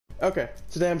Okay,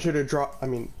 today I'm sure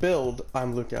to build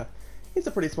ImLukah. He's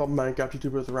a pretty small Minecraft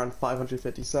YouTuber with around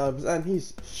 550 subs, and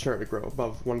he's sure to grow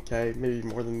above 1k, maybe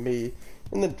more than me,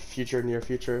 in the near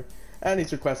future. And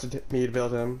he's requested me to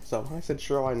build him, so I said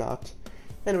sure, why not.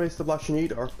 Anyways, the blocks you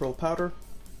need are pearl powder,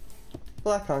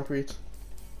 black concrete,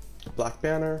 black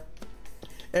banner,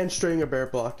 and string or bear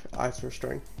block, eyes for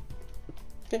string.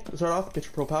 Okay, to start off, get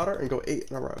your pearl powder and go 8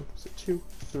 in a row. So 2,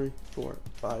 3, 4,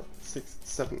 5, 6,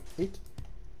 7, 8.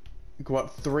 Go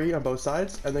up 3 on both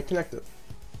sides, and then connect it.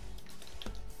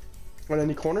 On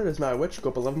any corner, doesn't matter which, go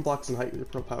up 11 blocks in height with your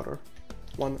pearl powder.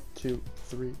 1, 2,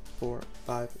 3, 4,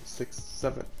 5, 6,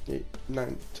 7, 8,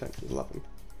 9, 10, 11.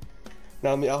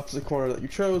 Now on the opposite corner that you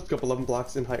chose, go up 11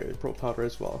 blocks in height with your pearl powder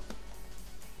as well.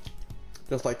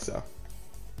 Just like so.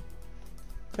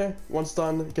 Okay, once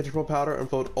done, get your pearl powder and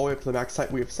float all the way up to the max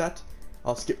height we have set.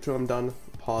 I'll skip till I'm done,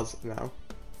 pause now.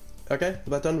 Okay, with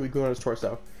that done, we go on his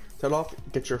torso. Start off,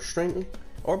 get your string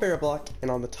or bear block, and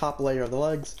on the top layer of the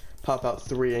legs, pop out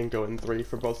 3 and go in 3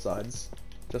 for both sides.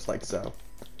 Just like so.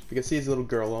 You can see his little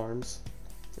girl arms.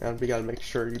 And we gotta make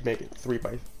sure you make it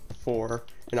 3x4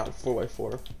 and not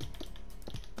 4x4.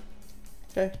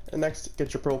 Okay, and next,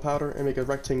 get your pearl powder and make a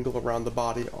rectangle around the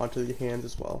body onto the hands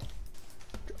as well.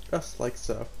 Just like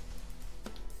so.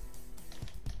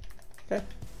 Okay,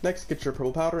 next get your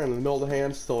pearl powder and in the middle of the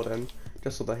hands, fill it in,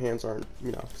 just so the hands aren't,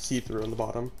 see-through on the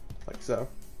bottom, like so.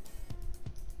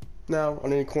 Now,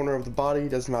 on any corner of the body,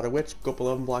 doesn't matter which, go up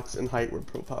 11 blocks in height with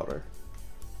pearl powder.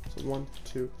 So 1,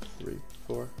 2, 3,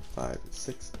 4, 5,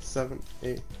 6, 7,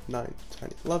 8, 9, 10,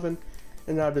 11.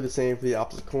 And now do the same for the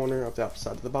opposite corner of the opposite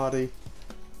side of the body,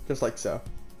 just like so.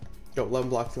 Go 11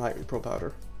 blocks in height with pearl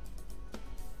powder.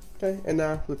 Okay, and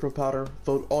now with pearl powder,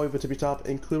 float all the way to the tippy top,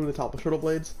 including the top of shoulder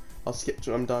blades. I'll skip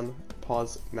till I'm done,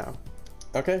 pause now.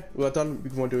 Okay, with that done, we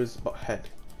can go into his head.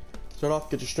 Start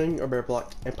off, get your string or bear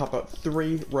block, and pop out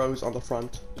 3 rows on the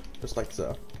front, just like so.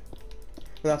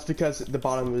 And that's because the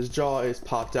bottom of his jaw is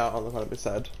popped out on the front of his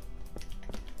head.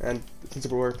 And since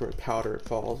we're working with powder, it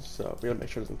falls, so we gotta make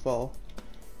sure it doesn't fall.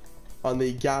 On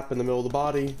the gap in the middle of the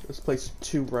body, just place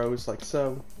 2 rows like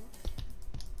so.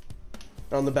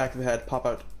 And on the back of the head, pop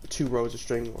out 2 rows of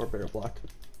string or bear block,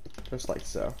 just like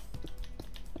so.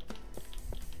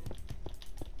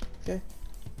 Okay,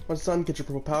 once done, get your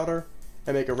purple powder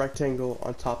and make a rectangle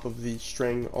on top of the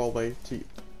string all the way to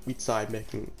each side,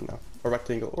 making a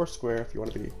rectangle or square if you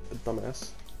want to be a dumbass.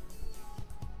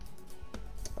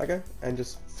 Okay, and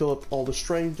just fill up all the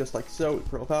string just like so with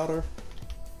purple powder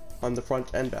on the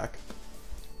front and back.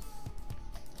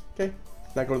 Okay,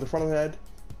 now go to the front of the head,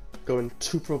 go in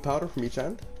 2 purple powder from each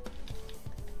end.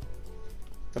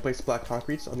 Now place black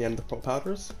concretes on the end of the purple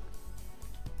powders.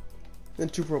 Then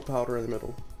 2 purple powder in the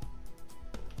middle.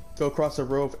 Go across a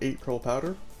row of 8 pearl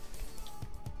powder.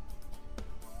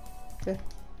 Okay.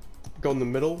 Go in the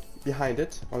middle, behind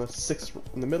it, on the 6th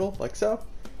in the middle, like so.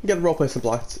 You get a row placement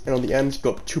blocks, and on the ends,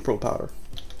 go up 2 pearl powder,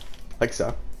 like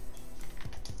so.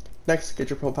 Next, get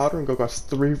your pearl powder and go across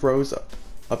 3 rows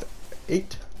of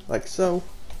 8, like so,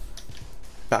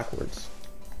 backwards.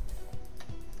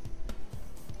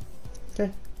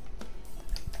 Okay.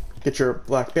 Get your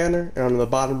black banner, and on the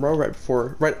bottom row,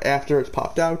 right after it's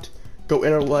popped out, go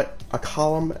interlay a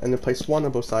column and then place 1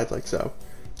 on both sides like so,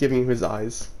 giving you his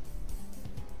eyes.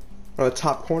 On the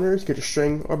top corners, get your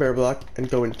string or bear block and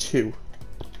go in 2,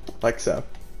 like so.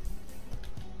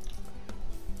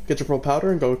 Get your pearl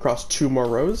powder and go across 2 more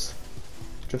rows,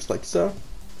 just like so.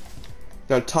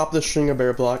 Now on top of the string or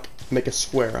bear block, make a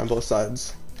square on both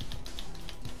sides.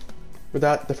 With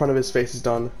that, the front of his face is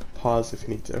done. Pause if you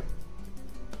need to.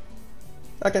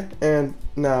 Okay, and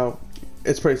now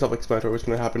it's pretty self-explanatory what's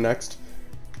going to happen next.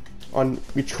 On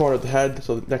each corner of the head,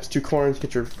 so the next 2 corners,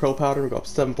 get your pearl powder and go up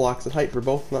 7 blocks in height for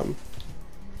both of them.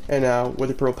 And now, with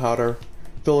the pearl powder,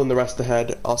 fill in the rest of the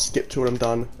head. I'll skip to when I'm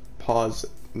done. Pause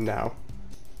now.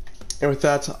 And with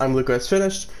that, ImLukah is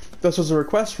finished. This was a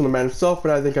request from the man himself,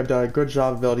 but I think I've done a good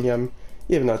job of building him,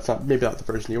 even though it's maybe not the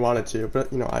version you wanted to,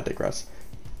 but I digress.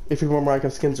 If you want more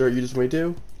Minecraft skins or you just want me to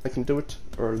do, I can do it,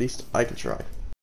 or at least I can try.